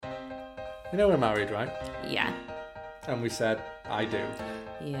You know we're married, right? Yeah. And we said, I do.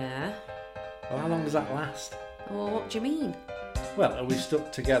 Yeah. Well, how long does that last? Well, what do you mean? Well, are we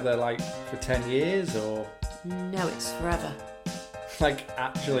stuck together like for 10 years or No, it's forever. like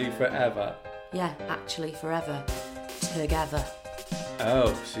actually forever? Yeah, actually forever. Together.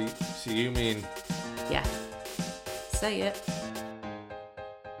 Oh, so you mean Yeah. Say it.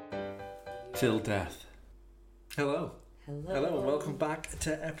 till death? Hello. Hello. Hello and welcome back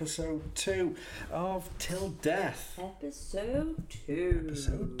to episode 2 of Till Death. Episode 2.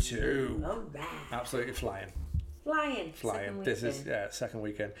 Episode 2. Alright. Absolutely flying. Flying. This is second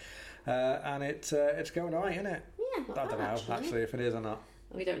weekend. And it's going alright, isn't it? Yeah, not I don't bad, know actually if it is or not.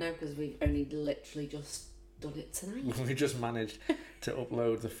 We don't know because we've only literally just done it tonight. We just managed to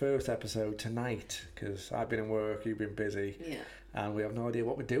upload the first episode tonight because I've been in work, you've been busy, Yeah. and we have no idea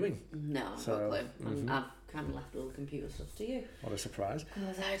what we're doing. No, I've So, got a clue. mhm. I've kind of left all the computer stuff to you. What a surprise.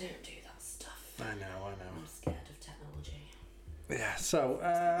 Because I don't do that stuff. I know. I'm scared of technology. Yeah, so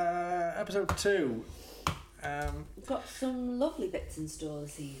episode 2. We've got some lovely bits in store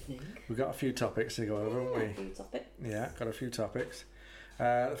this evening. We've got a few topics to go over, haven't we? Food topic. Yeah, got a few topics.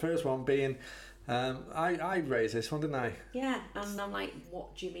 The first one being, I raised this one, didn't I? Yeah, and I'm like,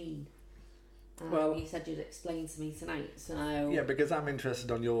 what do you mean? Well- you said you'd explain to me tonight, so... Yeah, because I'm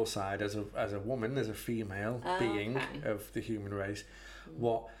interested on your side as a woman, as a female Oh, being okay. of the human race.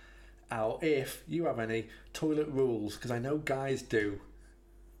 If you have any toilet rules, because I know guys do.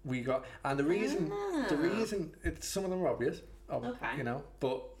 The reason it's some of them are obvious, Okay. you know,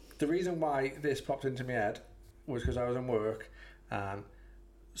 but the reason why this popped into my head was because I was in work and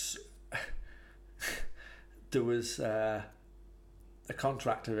there was a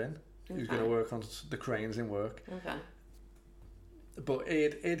contractor in who's going to work on the cranes in work. Okay. But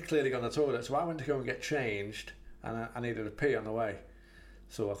he'd clearly gone to the toilet, so I went to go and get changed, and I needed a pee on the way.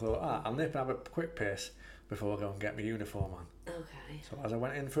 So I thought, I'll nip and have a quick piss before I go and get my uniform on. Okay. So as I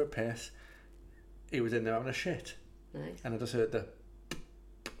went in for a piss, he was in there having a shit, Nice. and I just heard the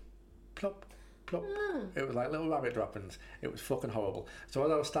plop, plop. Oh. It was like little rabbit droppings. It was fucking horrible. So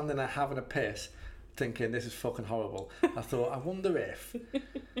as I was standing there having a piss, thinking this is fucking horrible, I thought, I wonder if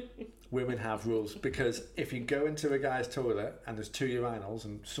women have rules, because if you go into a guy's toilet and there's 2 urinals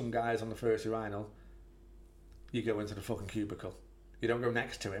and some guy's on the first urinal, you go into the fucking cubicle. You don't go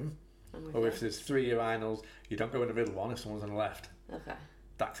next to him. Or if there's 3 urinals, you don't go in the middle one if someone's on the left. Okay.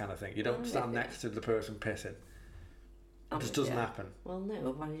 That kind of thing. You don't stand next to the person pissing. It just doesn't happen. Well, no,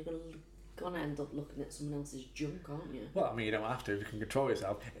 otherwise you're gonna end up looking at someone else's junk, aren't you? Well, I mean, you don't have to. You can control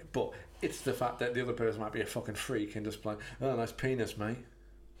yourself. But it's the fact that the other person might be a fucking freak and just like, oh, nice penis, mate.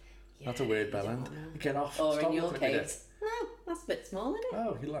 Yeah, That's a weird you bell don't end. know. Get off. Or Stop in your looking at me case, no, that's a bit small, isn't it? there.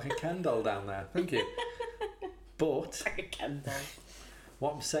 Oh, you're like a Ken doll down there. Thank you. But Like a candle.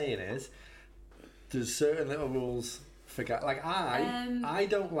 what I'm saying is, there's certain little rules for guys. Like I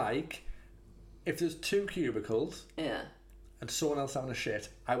don't like if there's 2 cubicles Yeah. and someone else having a shit.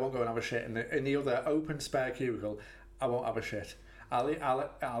 I won't go and have a shit in the other open spare cubicle. I won't have a shit.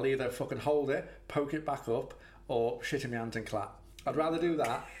 I'll either fucking hold it, poke it back up, or shit in my hands and clap. I'd rather do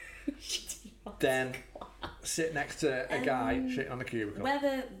that than sit next to a guy shitting on the cubicle.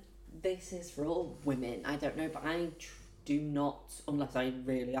 Whether this is for all women, I don't know, but I do not, unless I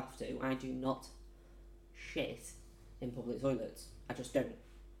really have to, I do not shit in public toilets. I just don't.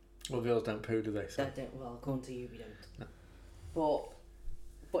 Well, girls don't poo, do they? So. I don't. Well, according to you, we don't. No.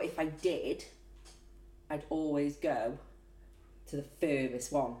 But if I did, I'd always go to the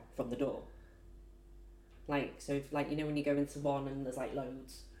furthest one from the door. Like, so if, like, you know when you go into one and there's like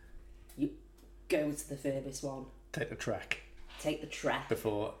loads, you go to the furthest one. Take the trek Take the trek.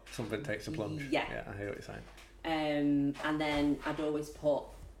 before something takes a plunge. Yeah. Yeah, I hear what you're saying. And then I'd always put,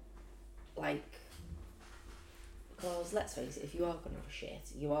 like, because let's face it, if you are going to have a shit,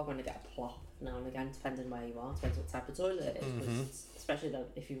 you are going to get a plop now and again, depending where you are, depends what type of toilet it is. 'Cause especially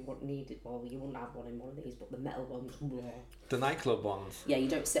if you need it, well, you wouldn't have one in one of these, but the metal ones, bleh. The nightclub ones. Yeah, you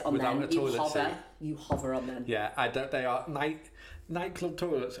don't sit on Without them, a you toilet hover, seat. you hover on them. Yeah, I don't. They are nightclub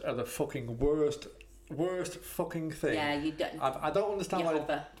toilets are the fucking worst fucking thing. Yeah, you don't. I don't understand You why.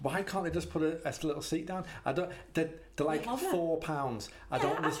 hover. Why can't they just put a little seat down? I don't. They're like hover. £4. I Yeah,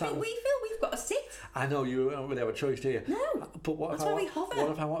 don't understand. we feel we've got to sit. I know you don't really have a choice, do you? No. But what That's if I why we want? hover.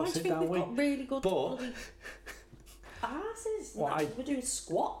 What if I want Why to do you sit think down? we've got really good But bloody asses. Well, We're doing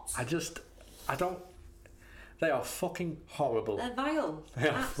squats. I don't. They are fucking horrible. They're vile. They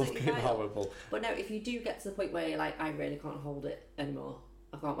are Absolutely fucking vile. horrible. But no, if you do get to the point where you're like, I really can't hold it anymore,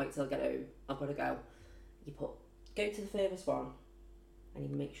 I can't wait till I get home, I've got to go, go to the furthest one and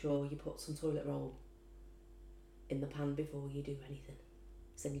you make sure you put some toilet roll in the pan before you do anything.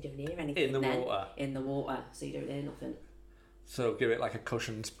 So then you don't hear anything. In the water. In the water, so you don't hear nothing. So give it like a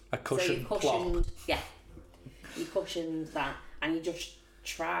cushion So you plop. cushioned, yeah. You cushioned that, and you just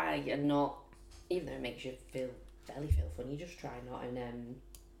try and not, even though it makes you feel funny, you just try not and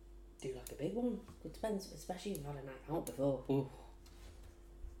do like a big one. It depends, especially if you've had a night out before. Ooh.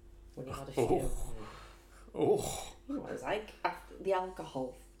 When you've had a few. Oh. You know what it's like? After the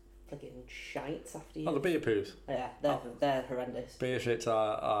alcohol flipping shites after you. Oh, the beer poos. Yeah, they're horrendous. Beer shits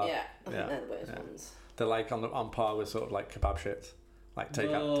are Yeah, I think they're the worst ones. They're like on par with sort of like kebab shits, like take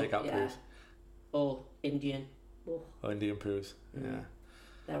out poos. Or Indian. Oh. Or Indian poos. Yeah.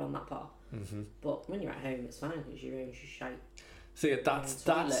 They're on that par. Mm-hmm. But when you're at home, it's fine because your own shite. See, that's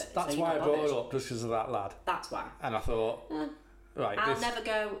why I brought it up, just because of that lad. That's why. And I thought, right, I'll never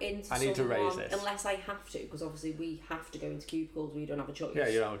go into I need to raise this unless I have to, because obviously we have to go into cubicles. We don't have a choice. Yeah,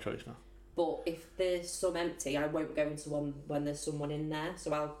 you don't have a choice now. But if there's some empty, I won't go into one when there's someone in there.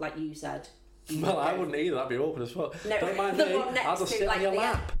 So I'll, like you said. Well, I wouldn't either. That'd be awkward as well. No, don't mind the me. one next I'll just to sit on your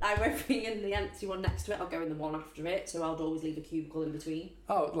lap. I won't be in the empty one next to it. I'll go in the one after it. So I'll always leave a cubicle in between.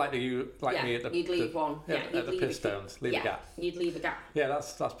 Oh, like me at the. You'd leave one. Yeah, you'd at the leave piss stones. Leave a gap. You'd leave a gap. Yeah,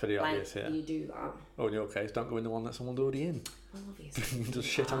 that's pretty obvious. Yeah. You do that. Or in your case, don't go in the one that someone's already in. Well, obviously. Just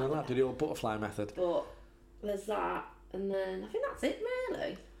shit on your lap. Do the old butterfly method. But there's that, and then I think that's it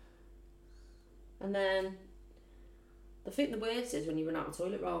really. And then I think the worst is when you run out of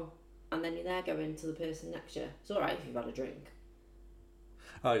toilet roll. And then you're there going to the person next to you. It's alright if you've had a drink.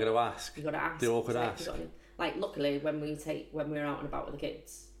 Oh, you got to ask. You got to ask. The awkward ask. Like, luckily, when we're out and about with the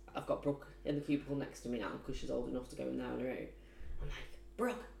kids, I've got Brooke in the cubicle next to me now because she's old enough to go in there on her own. I'm like,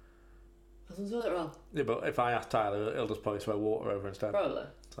 Brooke, have some toilet roll. Yeah, but if I ask Tyler, he'll just probably throw water over instead. Probably.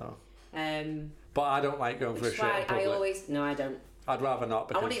 So. But I don't like going for a shit in public. No, I don't. I'd rather not.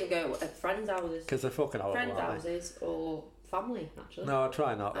 Because I wouldn't even go at friends' houses. Because they're fucking horrible. Friends' houses or family, actually. No, I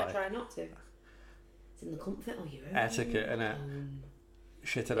try not. I try not to. It's in the comfort of your own. Etiquette, innit?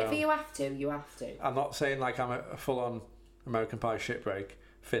 Shit it out. If you have to, you have to. I'm not saying like I'm a full-on American Pie shitbreak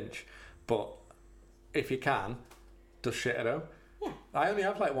Finch, but if you can, just shit it out. Yeah. I only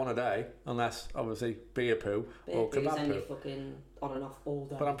have like one a day, unless obviously beer poo or kebab poo. You're fucking on and off all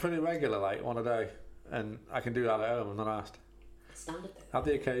day. But I'm pretty regular, like one a day, and I can do that at home. I'm not asked. Standard though. Have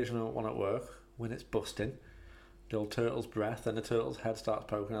the occasional one at work when it's busting. The old turtle's breath and the turtle's head starts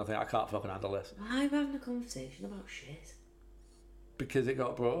poking. I think I can't fucking handle this. Why are we having a conversation about shit? Because it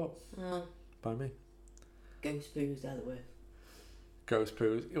got brought up by me. Ghost poos, they're the worst. Ghost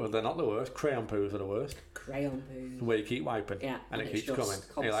poos, well, they're not the worst. Crayon poos are the worst. Crayon poos. Where you keep wiping, and it keeps coming.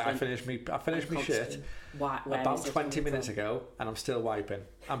 You're like, I finished me shit about 20 minutes ago, and I'm still wiping.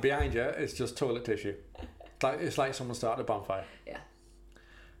 And behind you, it's just toilet tissue. It's like someone started a bonfire. Yeah.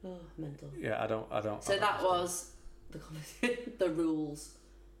 Oh, mental. Yeah, I don't. So that was the rules.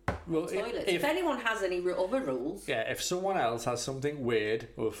 Well, toilets. If anyone has any other rules, yeah. If someone else has something weird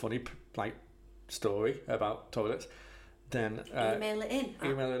or a funny like story about toilets, then email it in.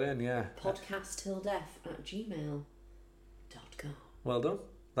 Email it in, yeah. podcasttilldeath@gmail.com. Well done.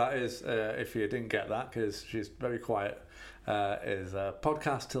 That is, if you didn't get that, because she's very quiet, is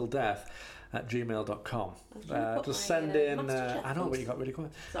podcasttilldeath@gmail.com. Just send in. I know, but you got really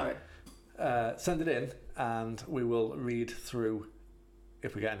quiet. Sorry. Send it in, and we will read through.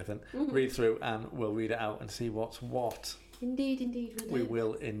 If we get anything, read through and we'll read it out and see what's what. Indeed. We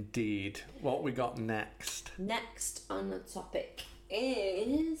will indeed. What we got next? Next on the topic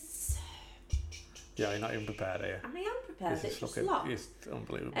is... Yeah, you're not even prepared, are you? I am prepared. It's just locked. It's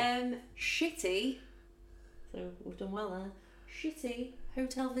unbelievable. Shitty. So we've done well there. Shitty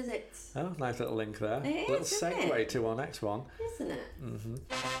hotel visits. Oh, nice little link there. It little is, segue to our next one. Isn't it? Mm-hmm.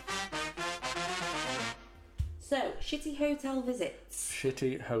 So, shitty hotel visits.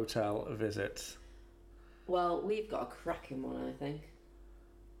 Shitty hotel visits. Well, we've got a cracking one, I think.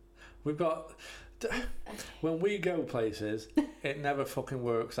 We've got... When we go places, it never fucking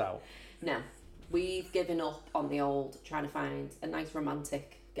works out. No. We've given up on the old trying to find a nice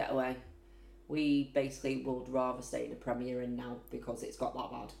romantic getaway. We basically would rather stay in a Premier Inn now because it's got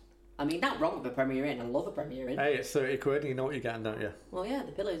that bad. I mean, not wrong with a Premier Inn. I love a Premier Inn. Hey, it's 30 quid and you know what you're getting, don't you? Well, yeah,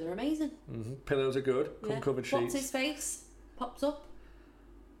 the pillows are amazing. Mm-hmm. Pillows are good. Covered sheets. What's his face? Pops up.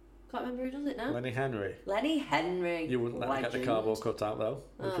 Can't remember who does it now. Lenny Henry. Lenny Henry. You wouldn't let me get the cardboard cut out though,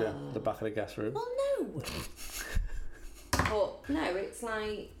 would you? The back of the guest room. Well, no. But no, it's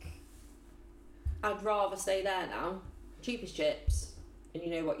like I'd rather stay there now. Cheapest chips, and you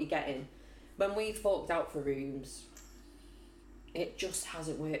know what you're getting. When we've forked out for rooms, it just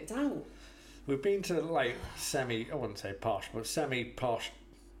hasn't worked out. We've been to like I wouldn't say posh, but semi-posh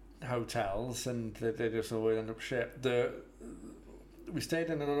hotels, and they just always end up shit. we stayed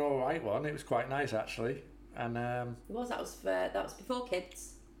in an alright one. It was quite nice actually. And It was. That was before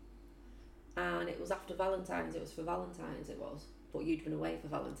kids, and it was after Valentine's. It was for Valentine's. It was, but you'd been away for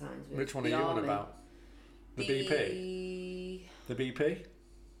Valentine's. With which one are the you on army. about? The BP? The BP?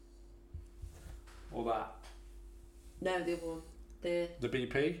 Or that? No, the other one. The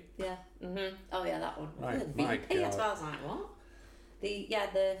BP? yeah. Oh yeah, that one. Right, The my BP. That's God. what I was like, what? The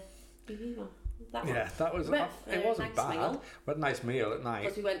BP one. That one. Yeah, that was. It wasn't nice bad. meal. We had a nice meal at night.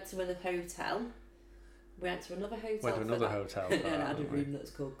 Because we went to a hotel. We went to another hotel. Went to for another that. hotel. And for I that, had a didn't we? room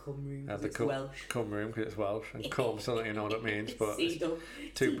that's called Cum Room. Had 'Cause the it's cum, Welsh. cum room because it's Welsh, and cum still don't even know what it means, but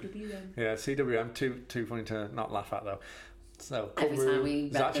CWM. yeah, CWM too funny to not laugh at though. So cum Every time room we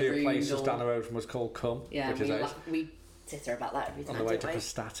is read actually the a place rules just or- down the road from us called Cum, Yeah, which is we titter about that every time. on the way don't to we?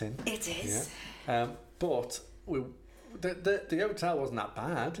 Prestatyn. It is. Yeah. But the hotel wasn't that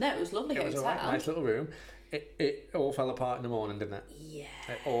bad. No, it was a lovely It was hotel. a right, nice little room. It all fell apart in the morning, didn't it? Yeah.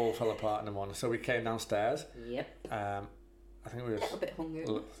 It all fell apart in the morning. So we came downstairs. Yep. I think we were. A little bit hungry.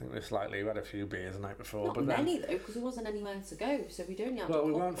 We had a few beers the night before, Not but many though, because there wasn't anywhere to go, so we only had. well, a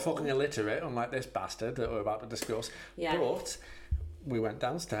we weren't couple. fucking illiterate, unlike this bastard that we're about to discuss. Yeah. But we went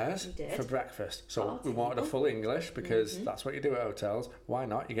downstairs We did. for breakfast. So Oh, we wanted a table. full English because that's what you do at hotels. Why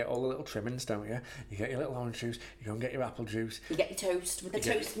not? You get all the little trimmings, don't you? You get your little orange juice. You go and get your apple juice. You get your toast with the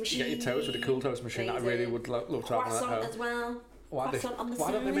toast machine. You get your toast with the cool toast machine. That I really would love to have one at Croissant home. as well. Why Croissant on the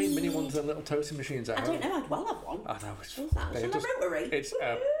why don't they make mini side. ones and little toasting machines at I home? don't know. I'd well have one. I know. It's, What's that? they It's on just- a rotary. It's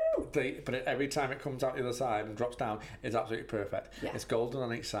but every time it comes out the other side and drops down, it's absolutely perfect. Yeah. It's golden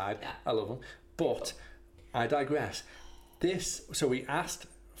on each side. Yeah. I love them. But I digress. So we asked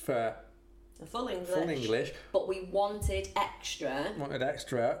for A full English. full English, But we wanted extra. wanted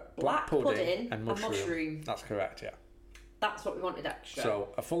extra black pudding and mushroom. That's correct, yeah. That's what we wanted extra. So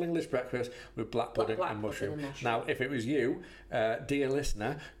a full English breakfast with black pudding, Black and, pudding mushroom. and mushroom. Now, if it was you, dear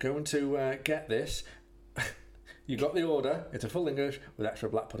listener, going to get this, you got the order, it's a full English with extra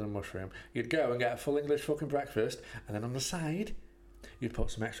black pudding and mushroom. You'd go and get a full English fucking breakfast, and then on the side, you'd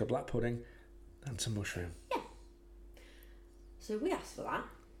put some extra black pudding and some mushroom. So we asked for that.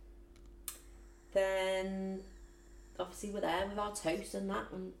 Then, obviously, we're there with our toast and that,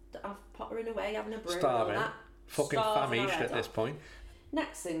 and I've pottering away, having a brew Starving. and all that. Fucking Starving our famished heads at this off. point.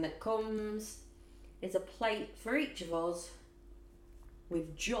 Next thing that comes is a plate for each of us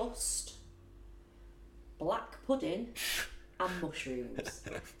with just black pudding and mushrooms.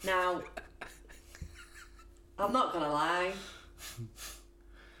 Now, I'm not gonna lie,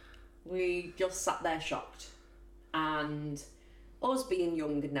 we just sat there shocked, and us being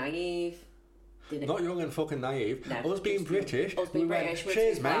young and naive, didn't Not young and fucking naive. No, Us being just British, us being we went, British, we're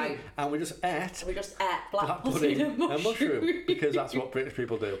cheers too mate, right. and we just ate we just ate black, black pudding and mushroom. because that's what British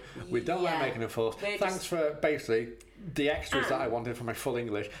people do. We don't like Yeah. making a fuss. We're Thanks just- for basically the extras that And- I wanted for my full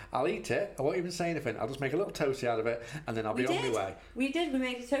English. I'll eat it. I won't even say anything. I'll just make a little toasty out of it, and then I'll be We on did. my way. We did. We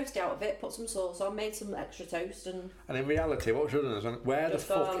made a toast out of it, put some sauce on, made some extra toast, and And in reality, what we should have done is, where the just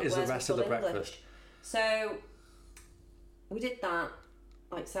fuck gone, is the "Where's rest of the full English?" breakfast? So we did that.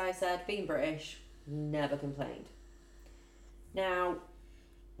 Like Si said, being British, never complained. Now,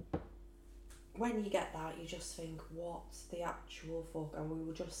 when you get that, you just think, what the actual fuck? And we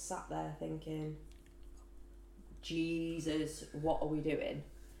were just sat there thinking, Jesus, what are we doing?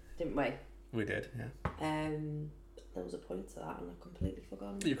 Didn't we? We did, yeah. There was a point to that, and I completely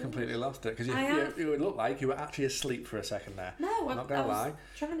forgot. You completely lost it because I have. you would look like you were actually asleep for a second there. No, I'm not gonna I was lie.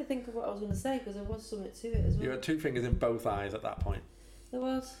 trying to think of what I was going to say because there was something to it as well. You had two fingers in both eyes at that point. There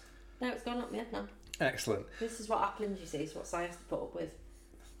was. No, it's gone up my head now. Excellent. This is what happens, you see. It's what science has to put up with.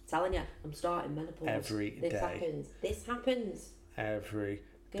 I'm telling you, I'm starting menopause. Every this day. happens. This happens. Every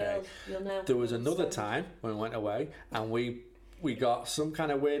day. Girls, you'll know. There was I'm another so- time when we went away and we got some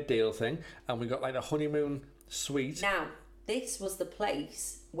kind of weird deal thing and we got like a honeymoon suite. Now, this was the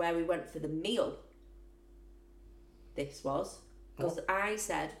place where we went for the meal. This was. Because I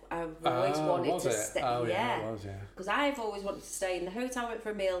said I've always wanted was to it? stay. Oh, yeah. it was, yeah. Because I've always wanted to stay in the hotel. I went for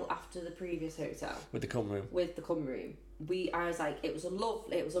a meal after the previous hotel. With the cum room. With the cum room, I was like, it was a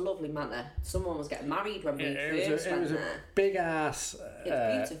lovely manor. Someone was getting married when we It first was went a there. big ass. It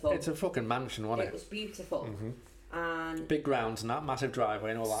was beautiful. It's a fucking mansion, wasn't It it? was beautiful, and Big grounds and that massive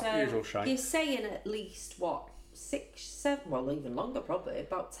driveway and all that usual so shite. you're saying at least what 6, 7, well even longer probably,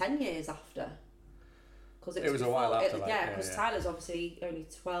 about 10 years after. Because It was a while after that, yeah, yeah, because yeah. Tyler's obviously only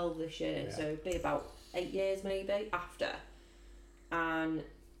 12 this year, Yeah. so it'd be about 8 years maybe after. And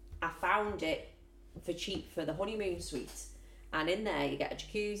I found it for cheap for the honeymoon suite, and in there you get a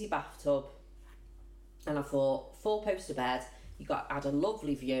jacuzzi, bathtub, and I thought 4-poster bed. You had a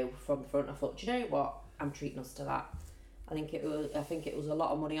lovely view from the front. I thought, do you know what? I'm treating us to that. I think it was a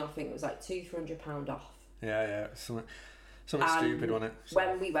lot of money off. I think it was like £200-300 off. Yeah, something stupid, wasn't it? So.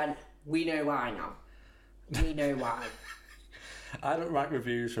 When we went, we know why now. We know why. I don't write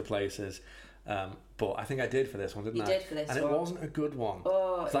reviews for places, but I think I did for this one, didn't I? You did for this one. And it wasn't a good one.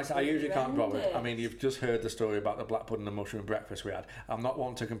 Oh, it's like I usually can't bother. horrendous. I mean, you've just heard the story about the black pudding and mushroom breakfast we had. I'm not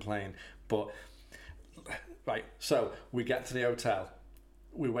one to complain, but right. So we get to the hotel.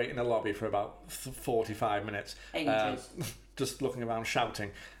 We wait in the lobby for about 45 minutes. Ages. Just looking around,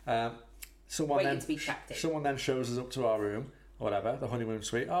 shouting. Someone Waiting then to be checked in. Someone then shows us up to our room, or whatever, the honeymoon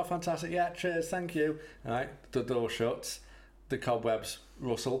suite. Oh, fantastic! Yeah, cheers, thank you. All right, the door shuts, the cobwebs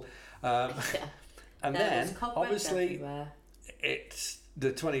rustle, and then obviously everywhere. it's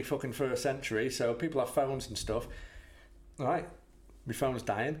the 21st century, so people have phones and stuff. All right, my phone's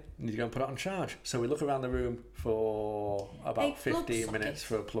dying. I need to go and put it on charge. So we look around the room for about 15 minutes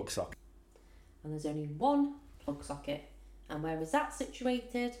for a plug socket. And there's only one plug socket. And where is that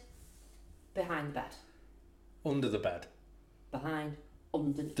situated? Behind the bed. Under the bed.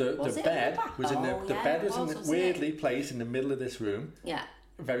 Under the bed was in the bed was in weirdly placed in the middle of this room. Yeah.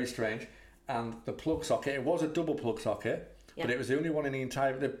 Very strange. And the plug socket, it was a double plug socket, but it was the only one in the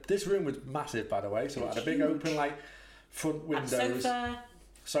entire. This room was massive, by the way, so it had a big open front windows,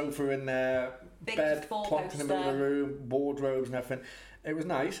 sofa in there, big bed plonked in the middle of the room, wardrobes and everything. It was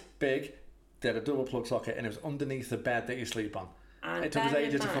nice, big. They had a double plug socket, and it was underneath the bed that you sleep on. And it took us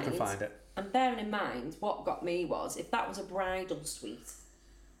ages to fucking find it. And bearing in mind, what got me was, if that was a bridal suite,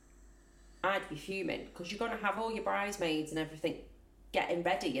 I'd be fuming, because you're going to have all your bridesmaids and everything getting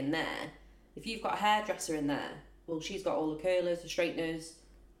ready in there. If you've got a hairdresser in there, well, she's got all the curlers, the straighteners,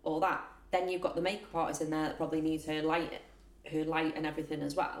 all that. Then you've got the makeup artist in there that probably needs her light and everything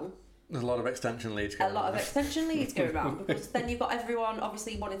as well. There's a lot of extension leads going around. Because then you've got everyone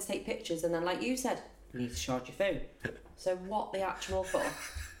obviously wanting to take pictures, and then, like you said, you need to charge your phone. So what the actual fuck?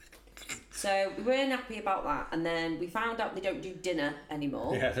 So we weren't happy about that, and then we found out they don't do dinner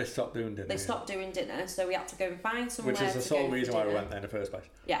anymore. Yeah, they stopped doing dinner. They stopped doing dinner, so we had to go and find somewhere. Which is the sole reason why we went there in the first place.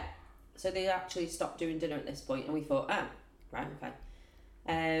 Yeah. So they actually stopped doing dinner at this point, and we thought, right,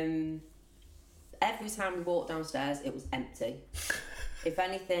 okay. Every time we walked downstairs, it was empty. If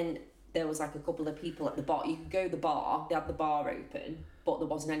anything, there was like a couple of people at the bar. You could go to the bar, they had the bar open, but there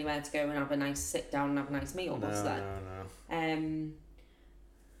wasn't anywhere to go and have a nice sit down and have a nice meal, was there? No.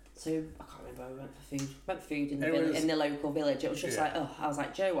 So I can't remember where we went for food. We went for food in the local village. It was just I was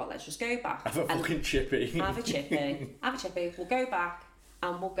like, Joe, what? Let's just go back. Have a fucking chippy. Have a chippy. We'll go back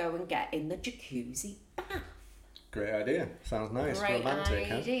and we'll go and get in the jacuzzi bath. Great idea. Sounds nice. Great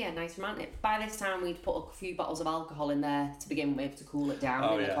romantic, idea. Nice romantic. By this time, we'd put a few bottles of alcohol in there to begin with to cool it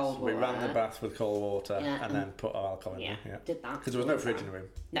down in the cold water. We ran the bath with cold water and then put our alcohol in there. Yeah, did that. Because there was no fridge in the room.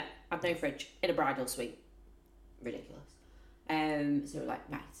 No, I had no fridge in a bridal suite. Ridiculous. So we're like,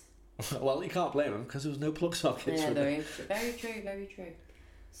 right. Well, you can't blame them because there was no plug sockets. Yeah, very true, very true.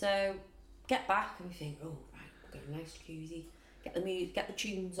 So get back and we think, oh right, we'll get a nice jacuzzi. Get the music, get the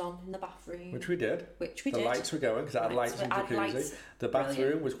tunes on in the bathroom. Which we did. The lights were going because it had lights in the jacuzzi. The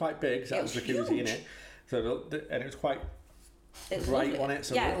bathroom was quite big because it had the jacuzzi in it. So and it was quite bright on it.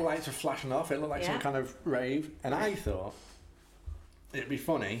 So the little lights were flashing off. It looked like some kind of rave. And I thought it'd be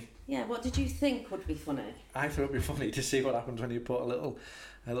funny. Yeah, what did you think would be funny? I thought it'd be funny to see what happens when you put a little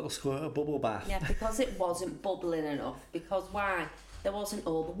squirt of bubble bath. Yeah, because it wasn't bubbling enough. Because why? There wasn't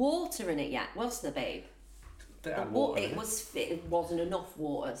all the water in it yet, was there, babe? It wasn't enough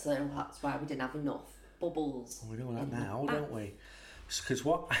water, so that's why we didn't have enough bubbles. We know that now, don't we? Because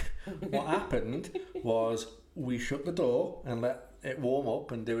what happened was we shut the door and let it warm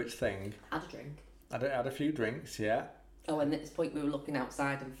up and do its thing. Had a drink. Had a few drinks, yeah. Oh, and at this point we were looking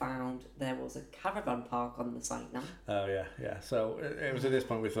outside and found there was a caravan park on the site now. Oh yeah. So it was at this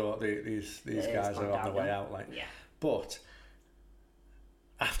point we thought these guys are on the way out, But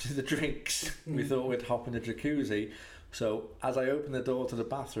after the drinks, we thought we'd hop in the jacuzzi. So as I opened the door to the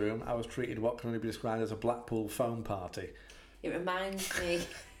bathroom, I was treated what can only be described as a Blackpool foam party. It reminds me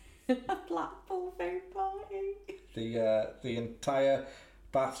of a Blackpool foam party. The entire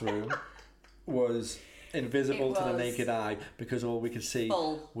bathroom was invisible to the naked eye because all we could see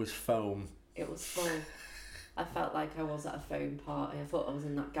was foam. It was full. I felt like I was at a foam party. I thought I was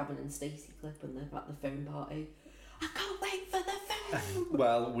in that Gavin and Stacey clip and they're at the foam party. I can't wait for the foam.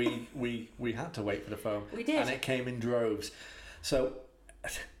 Well, we had to wait for the foam. We did. And it came in droves. So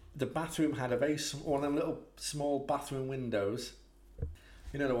the bathroom had one of them little small bathroom windows.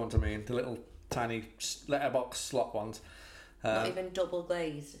 You know the ones I mean, the little tiny letterbox slot ones. Not even double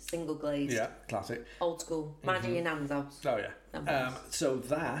glazed, single glazed. Yeah, classic. Old school. Imagine your nan's house. Oh yeah. So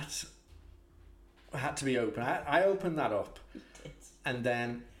that had to be open. I opened that up, You did. and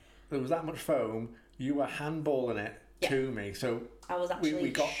then there was that much foam. You were handballing it to me, so I was actually we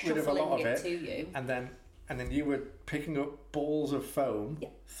got rid of a lot of it to you. and then you were picking up balls of foam,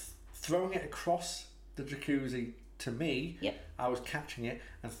 throwing it across the jacuzzi to me. Yep. I was catching it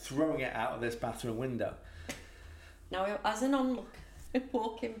and throwing it out of this bathroom window. Now, as an onlooker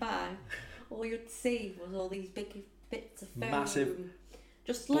walking by, all you'd see was all these big bits of foam. Massive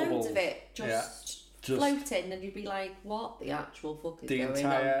just bubbles. loads of it, just floating, and you'd be like, what the actual fuck is going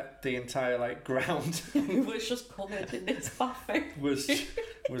on? The entire like ground It was just covered in this bathroom. was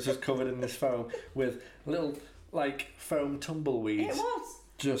just covered in this foam with little like foam tumbleweeds. It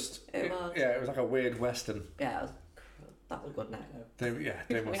was. It was like a weird western. Yeah, that was a good night though.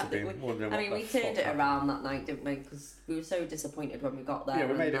 They must have been wondering what we turned it around that night, didn't we? Because we were so disappointed when we got there. Yeah,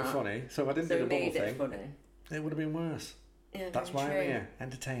 we made it funny. So if I didn't do the bubble thing, funny. It would have been worse. Yeah, that's why I'm here.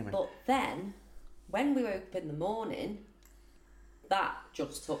 Entertainment. But then, when we woke up in the morning, that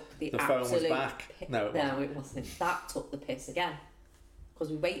just took the absolute... phone was back. No, it wasn't. That took the piss again. Because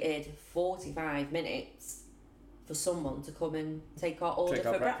we waited 45 minutes for someone to come and take our order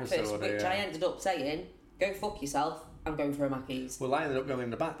for breakfast, which I ended up saying, go fuck yourself, I'm going for a Mackey's. Well, I ended up going in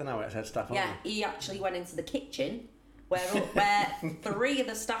the back, then I said staff only. Yeah, he actually went into the kitchen where 3 of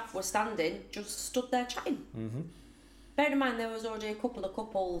the staff were standing, just stood there chatting. Mm-hmm. Bear in mind, there was already a couple of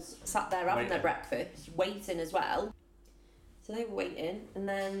couples sat there having their breakfast, waiting as well. So they were waiting, and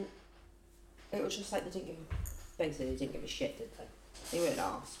then it was just like they didn't give a shit, did they? They weren't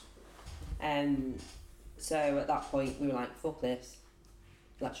arsed. So at that point, we were like, fuck this,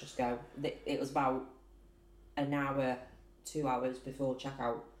 let's just go. It was about an hour, 2 hours before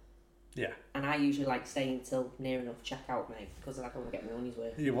checkout. Yeah. And I usually like staying till near enough checkout, mate, because I want to get my money's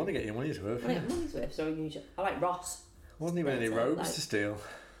worth. You want to get your money's worth. I get my money's worth, so I like Ross. Wasn't even any robes to steal.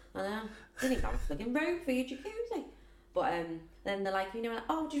 I know. Didn't even have a fucking robe for your jacuzzi. But then they're like,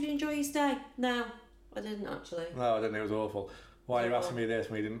 oh, did you enjoy your stay? No, I didn't actually. No, I didn't. It was awful. Why are you asking me this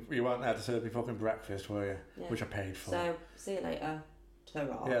when you weren't there to serve me fucking breakfast, were you? Yeah. Which I paid for. So, see you later.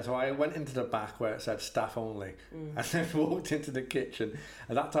 Ta-ra. Yeah, so I went into the back where it said staff only, and then walked into the kitchen,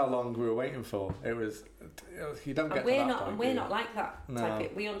 and that's how long we were waiting for. It was you don't get to that point. And we're not like that. No. Type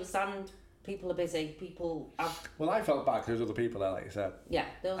it. We understand. People are busy. People have... Well, I felt bad because there was other people there, like you said. Yeah,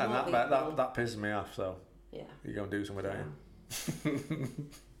 there was and more people. that pisses me off. So yeah, you go and do something, don't you?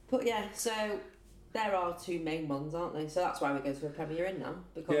 But yeah, so there are 2 main ones, aren't they? So that's why we go to a Premier Inn now,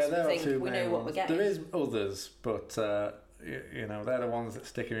 because we know what we're getting. There is others, but they're the ones that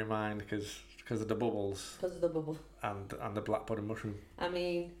stick in my mind because of the bubbles. Because of the bubble. And the black pudding mushroom. I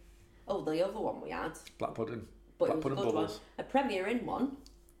mean, the other one we had. Black pudding. But black it was pudding a good bubbles. One. A Premier Inn one.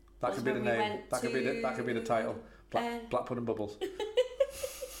 That could be the name. That could be the title. Black pudding bubbles.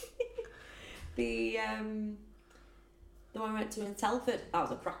 The one we went to in Telford. That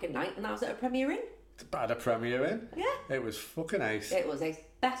was a cracking night, and that was at a Premier Inn. At a Premier Inn? Yeah. It was fucking ace. It was the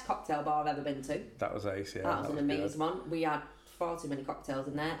best cocktail bar I've ever been to. That was ace, yeah. That was an amazing one. We had far too many cocktails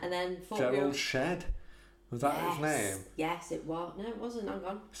in there, and then Gerald Shed. Was that his name? Yes, it was. No, it wasn't. Hang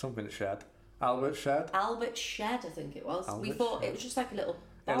on. Something Shed. Albert Shed. Albert Shed, I think it was. We thought it was just like a little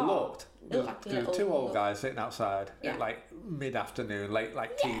bar. It looked like there were 2 old guys sitting outside at like mid-afternoon, late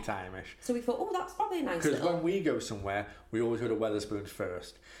tea time-ish. So we thought, that's probably a nice Because when we go somewhere, we always go to Wetherspoons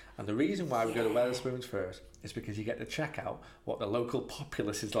first. And the reason why we go to Wetherspoons first is because you get to check out what the local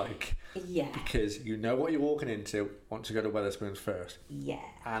populace is like. Yeah. Because you know what you're walking into once you go to Wetherspoons first. Yeah.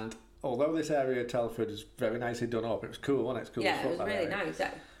 And although this area of Telford is very nicely done up, it was cool, wasn't it? It's cool. Yeah, it was really nice.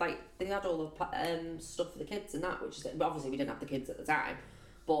 Like, they had all the stuff for the kids and that, which is... Obviously, we didn't have the kids at the time,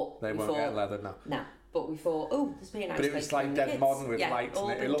 but they weren't getting leather, no. No, but we thought, this would be a nice place. But it was like dead modern with lights all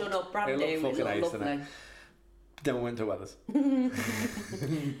and it. All been done up brand new. It looked fucking nice, lovely. didn't it? Then we went to Weathers.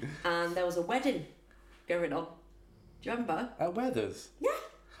 And there was a wedding going on. Do you remember? At Weathers? Yeah.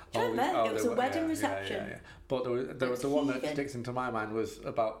 Do you remember? It was a wedding reception. Yeah. But there was the one that sticks into my mind was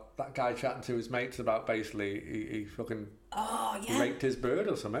about that guy chatting to his mates about basically he fucking raped his bird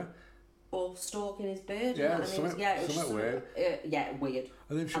or something. Or stalking his bird. Yeah, something weird. Weird.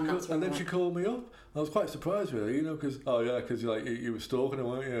 And then she called me up. I was quite surprised really, because you were stalking her,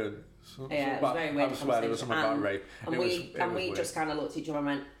 weren't you? It was very weird. I swear there was something about rape. And we just kind of looked at each other and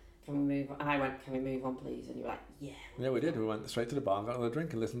went, can we move on? And I went, can we move on please? And you were like, yeah. Yeah, we did. We went straight to the bar and got another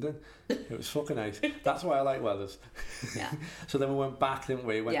drink and listened in. It was fucking nice. That's why I like Weathers. Yeah. So then we went back, didn't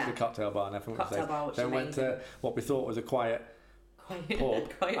we? Went to the cocktail bar and everything. Cocktail bar, which then went to what we thought was a quiet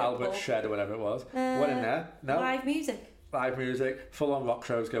pub, Albert Shed or whatever it was. Went in there. No. Live music, full on rock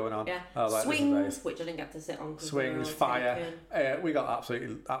shows going on. Yeah. Swings, which I didn't get to sit on. Swings, fire. We got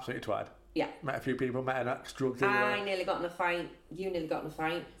absolutely twat. Yeah. Met a few people, met an ex-drug dealer. I nearly got in a fight. You nearly got in a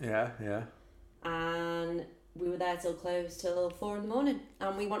fight. Yeah, yeah. And we were there till close till 4 in the morning,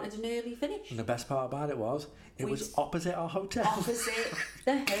 and we wanted an early finish. And the best part about it was, it was opposite our hotel. Opposite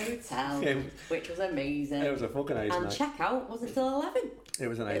the hotel, which was amazing. It was a fucking ace and night. checkout wasn't till 11. It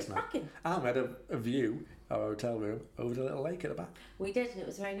was an It ace was night. cracking. And we had a view, our hotel room, over the little lake at the back. We did, and it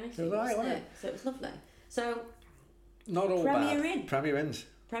was very nice. It was alright, wasn't wasn't it? So it was lovely. So Not all Premier bad. Inn. Premier Inns.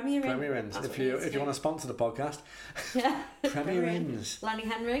 Premier Inn. Premier Inns. That's If what we you need to want do. to sponsor the podcast, Yeah. Premier Inns, Lenny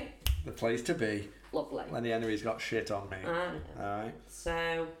Henry. the place to be. Lovely. Lenny Henry's got shit on me. I know. Alright.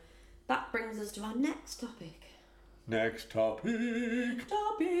 So that brings us to our next topic. Next topic.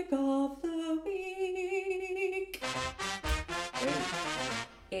 Topic of the week.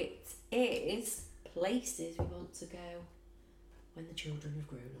 It is places we want to go when the children have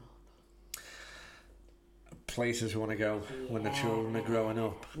grown up. Places we want to go when the children are growing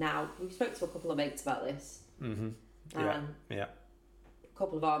up. Now, we spoke to a couple of mates about this. Mm-hmm. Yeah. And Yeah. a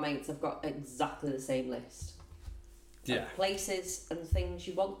couple of our mates have got exactly the same list. Yeah. Of places and things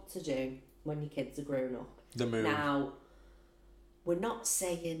you want to do when your kids are grown up. The moon. Now, we're not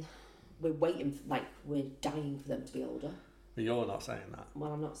saying we're waiting, we're dying for them to be older. But you're not saying that.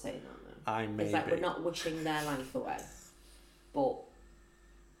 Well, I'm not saying that, no. I may It's like be. we're not wishing their life away. But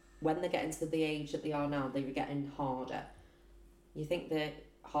when they're getting to the age that they are now, they're getting harder. You think they're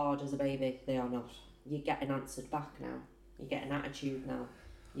hard as a baby, they are not. You're getting answered back now. You're getting attitude now.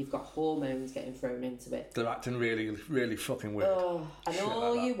 You've got hormones getting thrown into it. They're acting really, really fucking weird. Oh, and Shit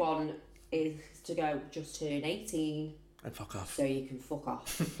all like you want is to go, just turn 18 And fuck off. so you can fuck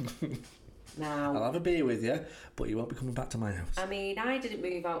off. Now, I'll have a beer with you, but you won't be coming back to my house. I mean, I didn't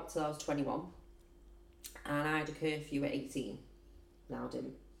move out till I was 21, and I had a curfew at 18. Now, I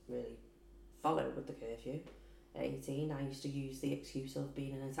didn't really follow with the curfew at 18. I used to use the excuse of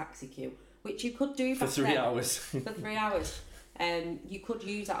being in a taxi queue, which you could do For back 3 then. hours. For 3 hours. You could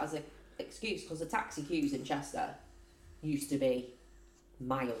use that as an excuse, because the taxi queues in Chester used to be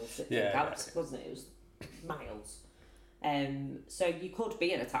miles, wasn't it? It was miles. So you could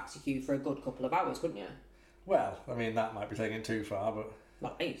be in a taxi queue for a good couple of hours, couldn't you? Well, I mean, that might be taking it too far, but...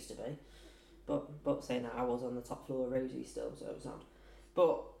 Well, I used to be. But saying that, I was on the top floor of Rosie still, so it was odd.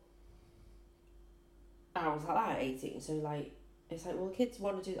 But I was like that at 18, so it's like, well, kids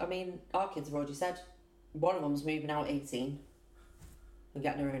want to do... I mean, our kids have already said one of them's moving out at 18 and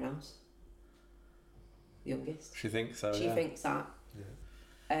getting her own house. The youngest. She thinks so, She yeah. thinks that.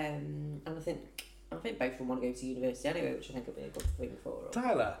 Yeah. And I think both of them want to go to university anyway, which I think would be a good thing for her.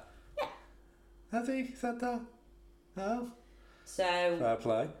 Tyler? Yeah. Has he said that? No? So Fair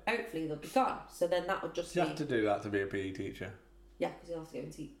play. hopefully they'll be gone. So then that would just You be... have to do that to be a PE teacher. Yeah, because he'll have to go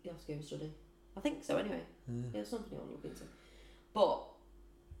and he'll have to go and study. I think so anyway. Mm. Yeah, something he'll look into. But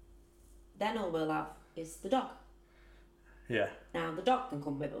then all we'll have is the dog. Yeah. Now the dog can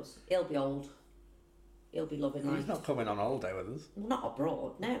come with us. He'll be old. He'll be loving life. He's not coming on holiday with us. Well, not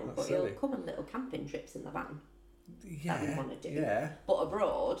abroad, no, That's but silly. he'll come on little camping trips in the van. Yeah. That we want to do. Yeah. But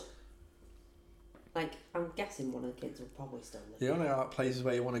abroad, I'm guessing one of the kids will probably still live. The only places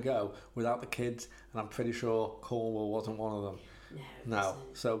where you want to go without the kids, and I'm pretty sure Cornwall wasn't one of them. No. No.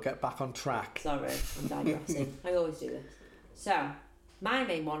 So get back on track. Sorry, I'm digressing. I always do this. So, my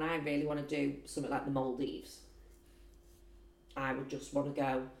main one, I really want to do something like the Maldives. I would just want to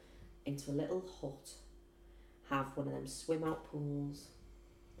go into a little hut, have one of them swim out pools,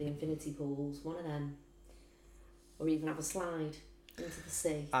 the infinity pools, one of them, or even have a slide into the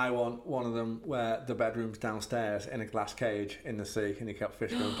sea. I want one of them where the bedroom's downstairs in a glass cage in the sea and you kept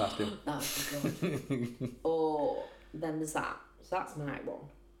fish going past you. That would be good. Or then there's that. So that's my one.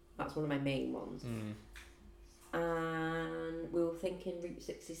 That's one of my main ones. Mm. And we were thinking Route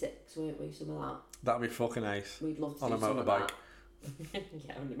 66, weren't we? Some of that. That'd be fucking ace. We'd love to On do a some of motorbike. that.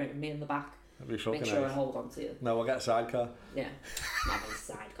 Yeah, me in the back. That'd be fucking Make sure I ace. hold on to you. No, we'll get a sidecar. Yeah. Not a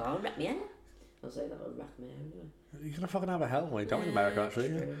sidecar. Wreck me in. I'll say that will wreck me anyway. You're gonna fucking have a helmet. Don't in America, actually.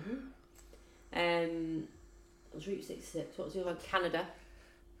 Yeah. True. It was Route 66. What was the other one? Canada.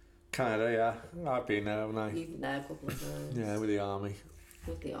 Canada, yeah. I've been there, haven't I? You've been there a couple of times. Yeah, with the army.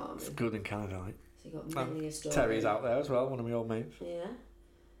 With the army. It's good in Canada, like. So you got many a story. Terry's out there as well, one of my old mates. Yeah.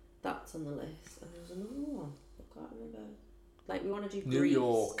 That's on the list. And there's another one. I can't remember. We want to do New Greece.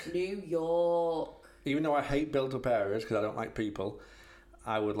 York. New York. Even though I hate built-up areas because I don't like people,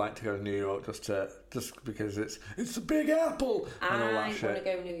 I would like to go to New York just because it's the Big Apple and all I that want to shit.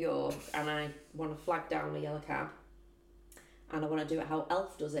 go to New York and I want to flag down a yellow cab and I want to do it how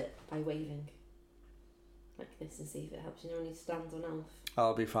Elf does it, by waving like this and see if it helps. You know when he stands on Elf?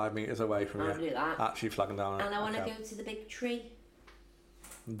 I'll be 5 metres away from I want you, to do that. actually flagging down. And I want to okay. go to the big tree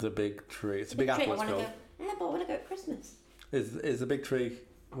The big tree. It's a big tree. apple, I it's want to called. go. Yeah, but I want to go at Christmas. Is the big tree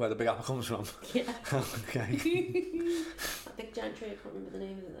where the big apple comes from? Yeah. Okay. That big giant tree. I can't remember the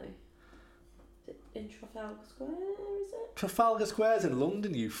name of it though. Is it in Trafalgar Square? Is it? Trafalgar Square's in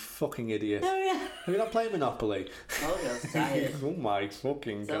London, you fucking idiot. Oh yeah. Have you not played Monopoly? Oh, I was tired. Oh my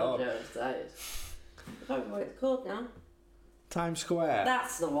fucking god. I was tired. I can't remember what it's called now. Times Square.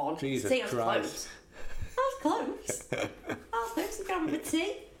 That's the one. Jesus See, I was Christ. close. I was close. I can't remember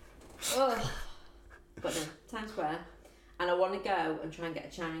tea. Ugh. But no, Times Square. And I want to go and try and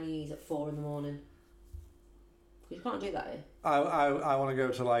get a Chinese at 4 a.m. Because you can't do that here. I want to go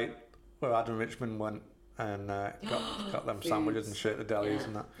to like where Adam Richmond went and got them sandwiches and shit, the delis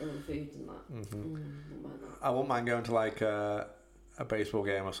and that. All the foods and that. Mm-hmm. Wouldn't mind that. I wouldn't mind going to like a baseball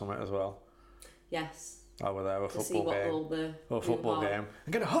game or something as well. Yes. Over there, or a To see football what game. all the Or a football game.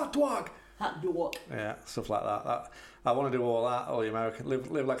 And get a hot dog! Hot dog. Yeah, stuff like that. I want to do all that, all the American,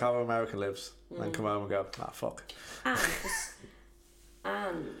 live like how America lives, and then come home and go, fuck.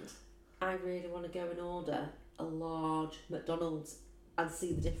 And I really want to go and order a large McDonald's and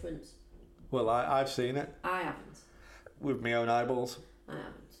see the difference. Well, I've seen it I haven't. with my own eyeballs. I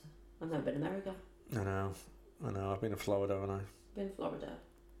haven't. I've never been to America. I know. I've been to Florida, haven't I? Been to Florida.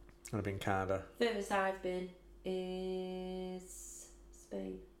 And I've been Canada. Furthest I've been is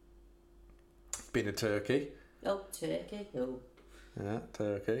Spain. Been to Turkey. Oh, Turkey. Oh, Yeah,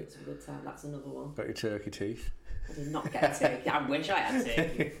 Turkey. that's a good time. That's another one. Got your turkey teeth. I did not get turkey. I wish I had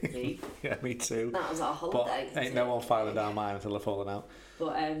turkey. Yeah, me too. That was our But holiday. ain't no one filing down mine until they're falling out.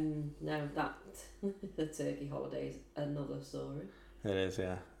 But no, that the turkey holiday is another story. It is,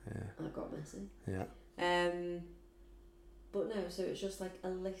 yeah. That got messy. Yeah. But no, so it's just like a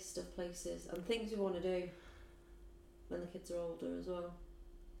list of places and things we want to do when the kids are older as well.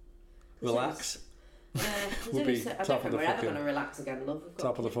 Relax. Would be I top don't of think the we're ever fucking- going to relax again, love. We've got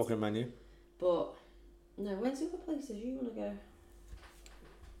Top of the kids. fucking menu. But no, where's the other places you want to go?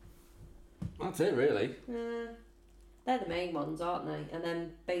 That's it, really. They're the main ones, aren't they? And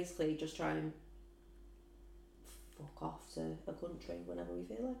then basically just try and fuck off to a country whenever we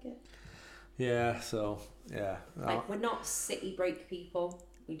feel like it. Yeah, so, yeah. Like, we're not city break people.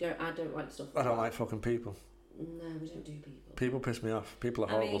 I don't like stuff I like don't that. like fucking people. No, we don't do people. People piss me off. People are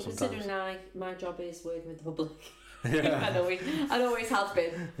I horrible mean, sometimes. considering my job is working with the public, Yeah. I always have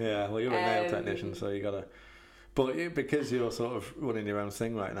been. Yeah, well, you're a nail technician, so you gotta. But because you're sort of running your own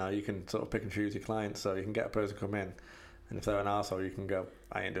thing right now, you can sort of pick and choose your clients. So you can get a person to come in, and if they're an arsehole, you can go,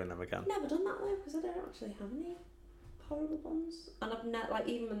 I ain't doing them again. I've never done that though, because I don't actually have any horrible ones, and like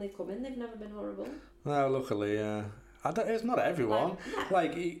even when they've come in, they've never been horrible. No, luckily, it's not everyone.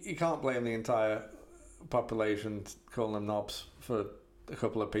 Like, You can't blame the entire population calling them knobs for a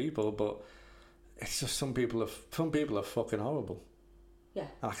couple of people, but it's just some people are fucking horrible. Yeah.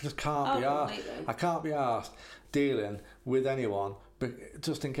 And I just can't be arsed. completely. I can't be arsed dealing with anyone, but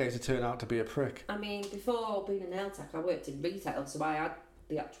just in case it turned out to be a prick. I mean, before being a nail tech, I worked in retail, so I had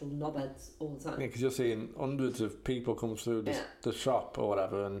the actual knobheads all the time. Yeah, because you're seeing hundreds of people come through the shop or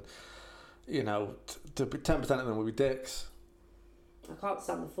whatever, and you know, 10% of them will be dicks. I can't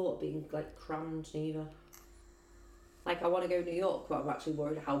stand the thought of being like crammed neither. Like, I want to go to New York, but I'm actually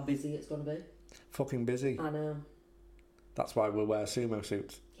worried how busy it's going to be. Fucking busy. I know. That's why we'll wear sumo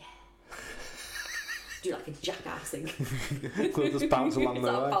suits. Do like a jackassing. We'll just bounce along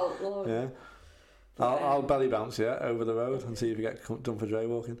the way. Yeah. Yeah. I'll belly bounce over the road and see if you get done for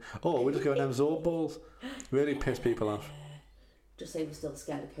jaywalking. Oh, we're just going them Zorb balls. Really piss people off. Just say we're still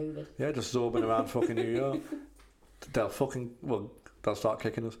scared of COVID. Yeah, just zorbing around fucking New York. They'll start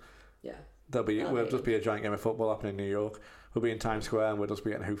kicking us. Yeah. We'll just be a giant game of football happening in New York. We'll be in Times Square and we'll just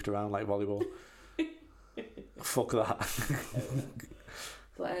be getting hoofed around like volleyball. Fuck that.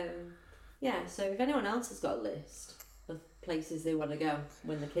 But yeah, so if anyone else has got a list of places they want to go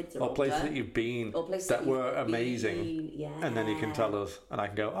when the kids are Or older, places that you've been or places that you've were amazing, been, yeah. and then you can tell us, and I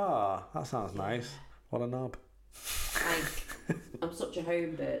can go, that sounds nice. What a knob. Like, I'm such a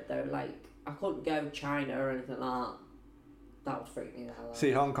home bird though. Like, I couldn't go China or anything like that. That would freak me the hell out.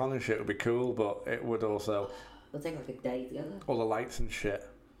 See, Hong Kong and shit would be cool, but it would also We'll take like a day together. all the lights and shit.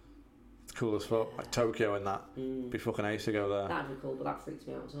 It's cool as fuck. Like Tokyo and that. Be fucking ace to go there. That'd be cool, but that freaks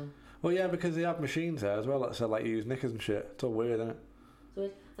me out as well. Well, yeah, because they have machines there as well that sell like used knickers and shit. It's all weird, isn't it? So,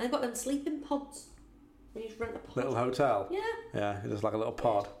 and they've got them sleeping pods. When you just rent a pod. Little hotel. Yeah. Yeah, it's just like a little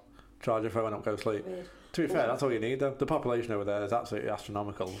pod. Charge your phone up, go sleep. Weird. To be fair, that's all you need though. The population over there is absolutely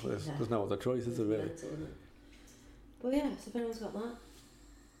astronomical. There's no other choice, is there really? Mental, isn't it? Well, yeah, so if anyone's got that,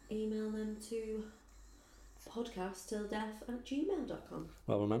 email them to podcasttilldeath@gmail.com.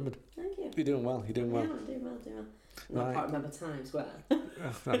 Well remembered. Thank you. You're doing well. You're doing well. Yeah, I'm doing well. No, I Right. can't remember Times Square.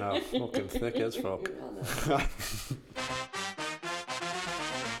 I know, fucking thick as fuck. I know.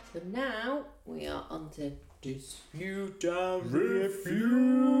 So now we are on to dispute and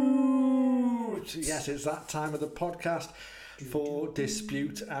refute. Yes, it's that time of the podcast for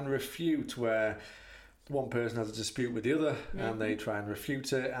dispute and refute, where one person has a dispute with the other and they try and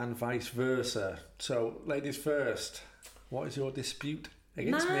refute it, and vice versa. So, ladies first, what is your dispute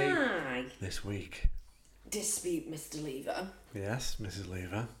against me this week? Dispute, Mr. Lever, Yes, Mrs.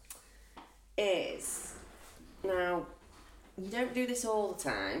 Lever. is now you don't do this all the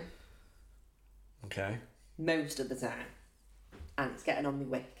time, Okay. most of the time, and it's getting on me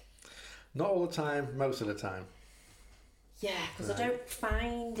wick. Not all the time, most of the time. Yeah, because Right. I don't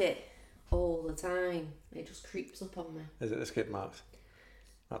find it all the time. It just creeps up on me. Is it the skid marks?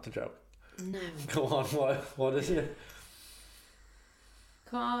 Not a joke. No, Go on, what is it?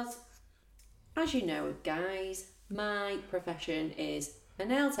 because as you know, guys, my profession is a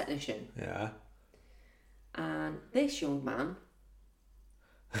nail technician, Yeah. and this young man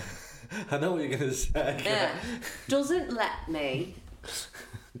I know what you're going to say. doesn't let me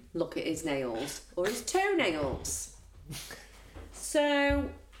look at his nails or his toenails. So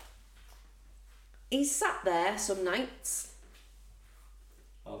he's sat there some nights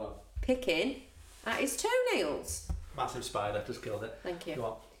Hold on. picking at his toenails. Massive spider, just killed it. Thank you. Go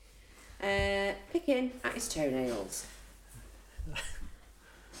on. Picking at his toenails.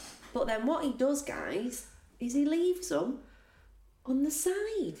 But then what he does, guys, is he leaves them on the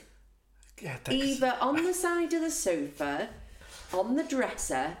side. Yeah, thanks. Either on the side of the sofa, on the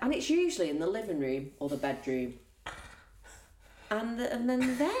dresser, and it's usually in the living room or the bedroom. And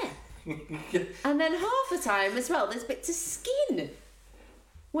then there. And then half the time as well, there's bits of skin.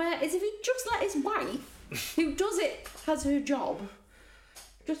 Whereas if he just let his wife, who does it, has her job,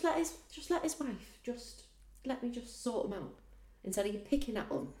 just let his wife, just let me just sort them out. Instead of you picking at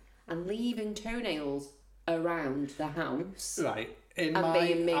them and leaving toenails around the house. Right. And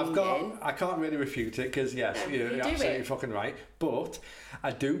being minging. I can't really refute it because yes, No, you're you do absolutely it. fucking right. But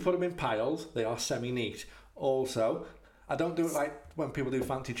I do put them in piles. They are semi-neat. Also, I don't do it like when people do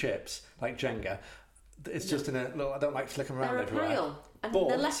fancy chips, like Jenga. It's just in a little. I don't like flicking around They're a everywhere. pile, and But-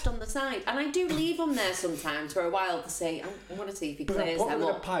 they're left on the side. And I do leave them there sometimes for a while to say, I want to see if he But I clears put them them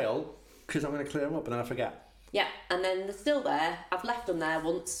in a up. pile because I'm going to clear them up and then I forget. Yeah, and then they're still there. I've left them there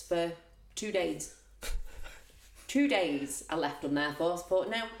once for 2 days. 2 days I left them there for. I thought,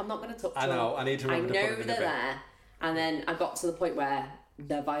 no, I'm not going to touch them. I know. I need to remember to I put know them in they're the bin. there. And then I got to the point where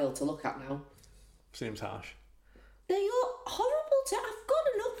they're vile to look at now. Seems harsh. They are horrible to... I've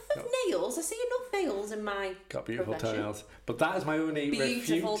got enough of nails. I see enough nails in my Got beautiful profession. toenails. But that is my only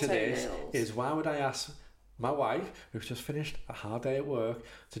Beautiful refute to this, toenails. is why would I ask my wife, who's just finished a hard day at work,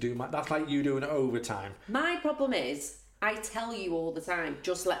 to do my... That's like you doing overtime. My problem is, I tell you all the time,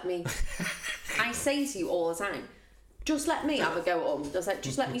 just let me... I say to you all the time, just let me have a go at them.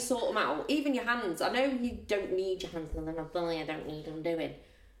 Just let me sort them out. Even your hands. I know you don't need your hands, and then I don't need them doing.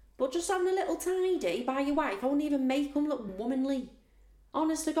 But just having a little tidy by your wife, I won't even make them look womanly.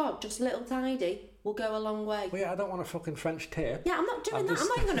 Honest to God, just a little tidy will go a long way. Well, yeah, I don't want a fucking French tip. Yeah, I'm not doing that. I'm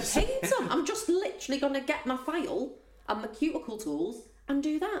not even going to paint them. I'm just literally going to get my file and my cuticle tools and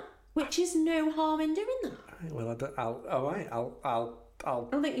do that, which is no harm in doing that. Well, I'll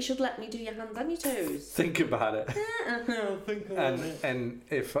I think you should let me do your hands and your toes. think about it. Think about And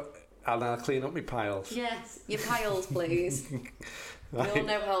if I'll clean up my piles. Yes, your piles, please. We all Right.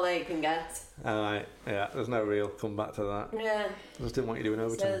 know how they can get. All right. Yeah. There's no real comeback to that. Yeah. I just didn't want you doing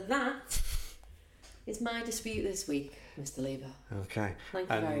overtime. So that is my dispute this week, Mr. Lever. Okay. Thank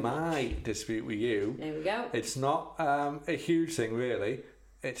you very And much. my dispute with you, There we go. it's not a huge thing really.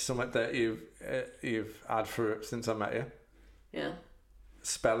 It's something that you've had for since I met you. Yeah.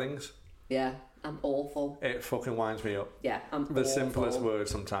 Spellings. Yeah, I'm awful. It fucking winds me up. Yeah, I'm The awful. simplest word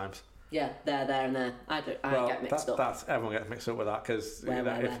sometimes. Yeah, there, and there. I get mixed up. That's everyone gets mixed up with that because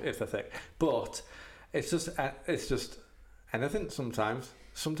Where? if they're thick. But it's just anything sometimes.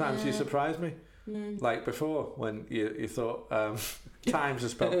 Sometimes you surprise me. Like before when you thought times are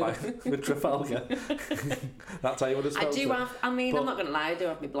spelled by with Trafalgar. That's how you would have I spelled do it. have, I'm But- not going to lie, I do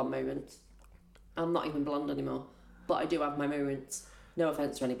have my blonde moments. I'm not even blonde anymore, but I do have my moments. No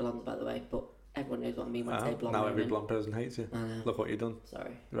offence to any blondes, by the way, but everyone knows what I mean when I say blonde now moment. every blonde person hates you. I know. Look what you've done.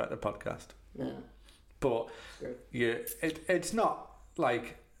 Sorry. You're at the podcast. No. But True. it's not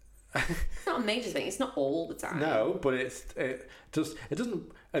like It's not a major thing, it's not all the time. no, but it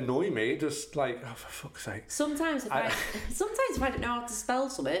doesn't annoy me. Just like, oh, for fuck's sake. Sometimes if I don't know how to spell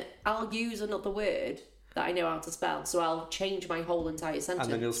something, I'll use another word that I know how to spell. So I'll change my whole entire sentence.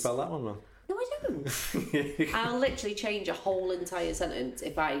 And then you'll spell that one wrong. No, I don't. I'll literally change a whole entire sentence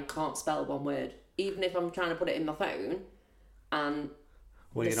if I can't spell one word. Even if I'm trying to put it in my phone and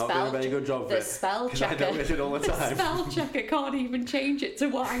well, you're not doing a very good job of it. The spell checker. I don't miss it all the time. The spell checker can't even change it to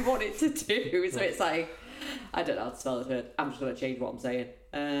what I want it to do. So it's like, I don't know how to spell this word. I'm just going to change what I'm saying.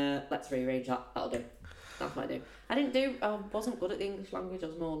 Let's rearrange that. That'll do. That's what I do. I wasn't good at the English language. I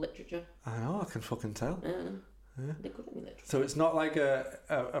was more literature. I know, I can fucking tell. Yeah. They're good at me literature. So it's not like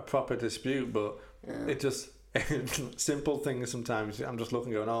a proper dispute, but it just... simple things sometimes. I'm just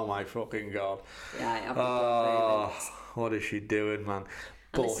looking going, oh my fucking God. Yeah, I have. Oh, what is she doing, man?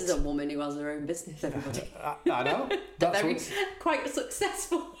 And this is a woman who has her own business, everybody. I know. That's quite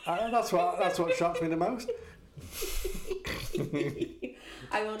successful. That's what shocks me the most.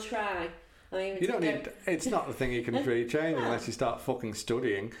 I will try. I mean, you don't need. It's not the thing you can really change unless you start fucking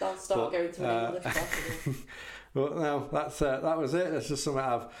studying. I'll start going to an English class. Well, no, that was it. That's just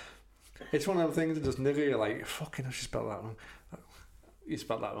something it's one of the things that just nigger you, like, fucking hell, she spelled that wrong. You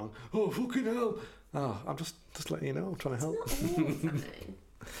spelled that wrong. Oh, fucking hell. Oh, I'm just letting you know, I'm trying to help. It's not all the time.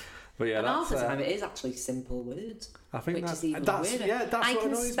 But yeah, and half the time it is actually simple words. I think which is even weirder. Yeah, that's I what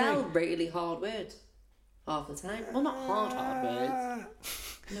can annoys spell me. really hard words half the time. Well, not hard words.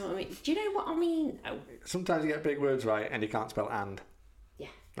 You know what I mean? Do you know what I mean? Oh. Sometimes you get big words right and you can't spell and. Yeah.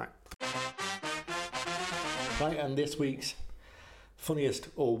 Right, and this week's funniest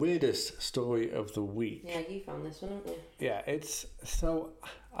or weirdest story of the week. Yeah, you found this one, haven't you? Yeah, it's so...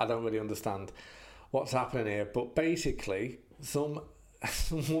 I don't really understand what's happening here, but basically, some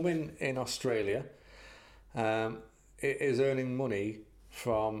woman in Australia is earning money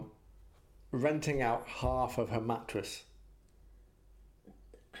from renting out half of her mattress.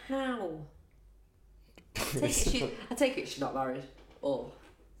 How? I take it she's not married. Or...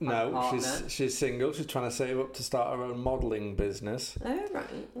 No, she's single. She's trying to save up to start her own modelling business. Oh, right.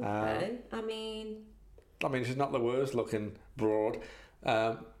 Okay. I mean, she's not the worst looking broad,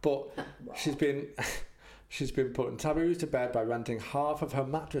 but she's been putting taboos to bed by renting half of her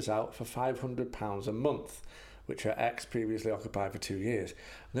mattress out for £500 a month, which her ex previously occupied for 2 years.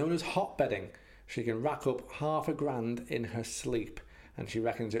 Known as hot bedding, she can rack up £500 in her sleep. And she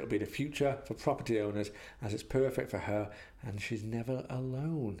reckons it'll be the future for property owners as it's perfect for her and she's never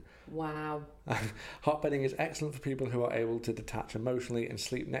alone. Wow. Hot bedding is excellent for people who are able to detach emotionally and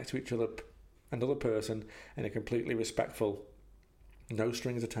sleep next to each other, another person, in a completely respectful, no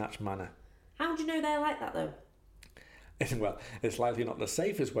strings attached manner. How do you know they're like that though? Well, it's likely not the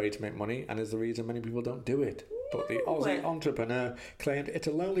safest way to make money and is the reason many people don't do it. But the Aussie entrepreneur claimed it's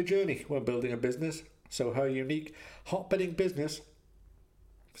a lonely journey when building a business, so her unique hot bedding business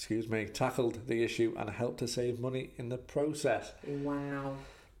tackled the issue and helped to save money in the process. Wow.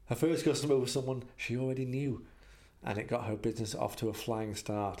 Her first customer was someone she already knew, and it got her business off to a flying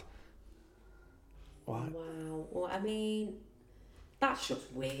start. What? Wow. Well, I mean, that's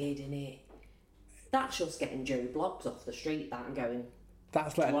just weird, isn't it? That's just getting Joe Bloggs off the street, that, and going,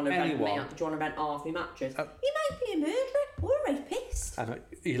 that's letting anyone... do you want to rent half your mattress? You might be a murderer or a rapist. And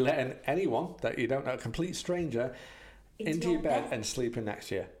you're letting anyone that you don't know, a complete stranger... into your bed and sleeping next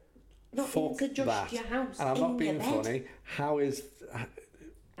to you. Not fuck into just that. your house. And I'm not being funny. How is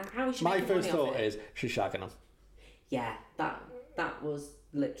she my first thought is she's shagging him. Yeah, that was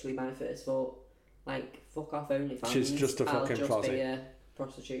literally my first thought. Like, fuck off OnlyFans. She's just a fucking prosy. I'll just be a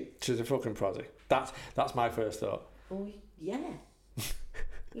prostitute. She's a fucking prosy. That's my first thought. Oh yeah.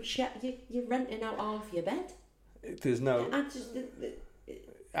 You're renting out half your bed. There's no.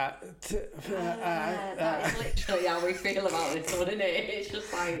 That is literally how we feel about this one, isn't it? It's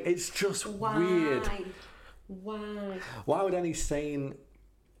just like... It's just weird. Why? Why would any sane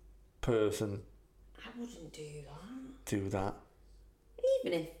person... I wouldn't do do that.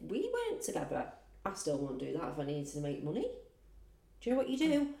 Even if we weren't together, I still wouldn't do that if I needed to make money. Do you know what you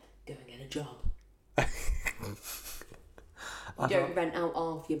do? Go and get a job. You don't rent out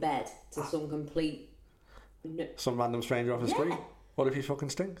half your bed to some complete... Some random stranger off the street? What if he fucking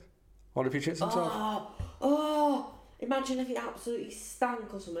stinks? What if he shits himself? Oh! Imagine if he absolutely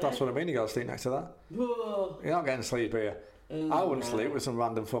stank or something. That's what I mean, you gotta sleep next to that. Oh. You're not getting sleep here. I wouldn't sleep with some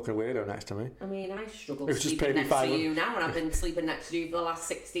random fucking weirdo next to me. I mean, I struggle sleeping next to you now, and I've been sleeping next to you for the last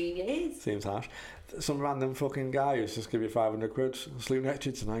 16 years. Seems harsh. Some random fucking guy who's just give you 500 quid, sleep next to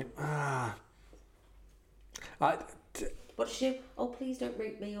you tonight. What did you do? Oh, please don't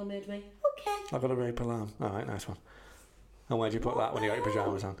rape me or murder me. Okay. I've got a rape alarm. Alright, nice one. And where'd you put that when you got your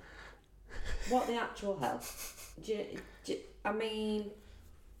pyjamas on? What the actual hell? I mean,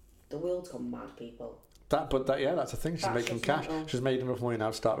 the world's gone mad, people. That's a thing. She's making cash. She's made enough money now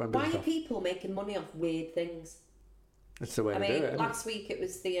to start running business. Why are people making money off weird things? It's the way to do it. Last week it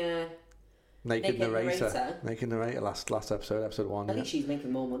was the Naked narrator. Naked narrator. Last episode, episode 1. I think she's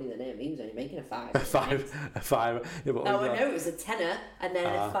making more money than him. He was only making a fiver. A fiver. Yeah, but I know it was a tenner and then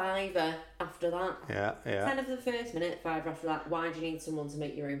a fiver after that. Yeah. Tenner for the first minute, fiver after that. Why do you need someone to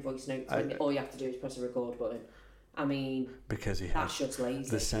make your own voice notes when all you have to do is press a record button? I mean, because he has just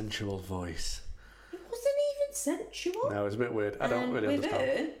lazy. The sensual voice. It wasn't even sensual. No, it's a bit weird. I don't really understand.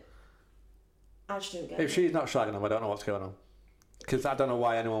 Her, I just don't get it. If she's not shagging him, I don't know what's going on. Because I don't know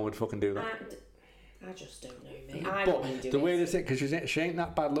why anyone would fucking do that. I just don't know, mate. I wouldn't do it. The weirdest thing, because she ain't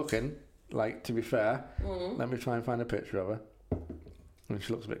that bad looking, like, to be fair. Let me try and find a picture of her. I mean,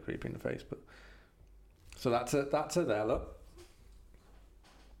 she looks a bit creepy in the face, but... So that's her there, look.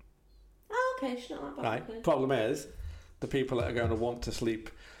 Oh, okay, she's not that bad. Right. Okay. Problem is, the people that are going to want to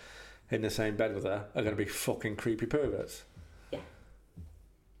sleep in the same bed with her are going to be fucking creepy perverts. Yeah.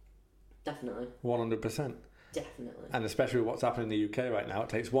 Definitely. 100%. Definitely. And especially what's happening in the UK right now, it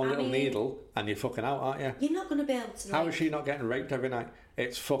takes one little needle and you're fucking out, aren't you? You're not going to be able to... How is she not getting raped every night?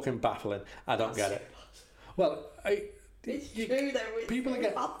 It's fucking baffling. I don't get it. Well, it's true though. People are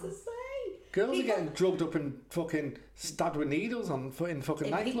getting... hard to say. Girls are getting drugged up and fucking stabbed with needles in fucking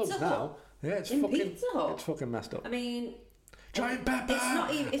nightclubs now. Yeah, it's fucking messed up. I mean... Giant pepper! It's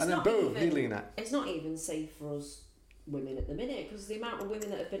not even... and then boom, needling that. It's not even safe for us women at the minute, because the amount of women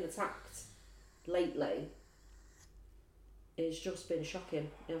that have been attacked lately... it's just been shocking.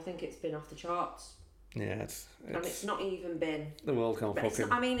 I think it's been off the charts. Yeah, and it's not even been... The world's gone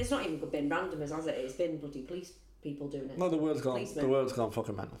fucking... it's not even been randomers, has it? It's been bloody police people doing it. No, the world's gone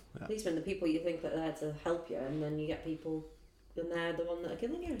fucking mental. Yeah. Policemen, the people you think that are there to help you, and then you get people, and they're the one that are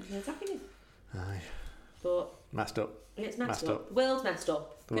killing you and attacking you. Aye. But... messed up. It's messed up. The world's messed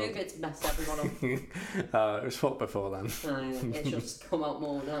up. COVID's messed everyone up. It was fucked before then. It's just come out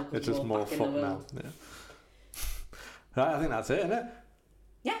more now. It's just more fucked now. Yeah. Right, I think that's it, isn't it?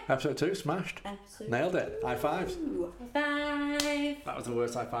 Yeah. Episode 2, smashed. Nailed it. High fives. High five. That was the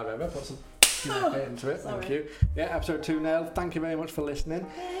worst high five ever. Put some into it. Thank you. Yeah, episode 2 nailed. Thank you very much for listening.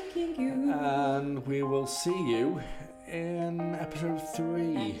 Thank you. And we will see you in episode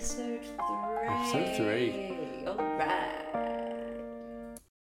 3. Episode 3. Episode 3. Alright.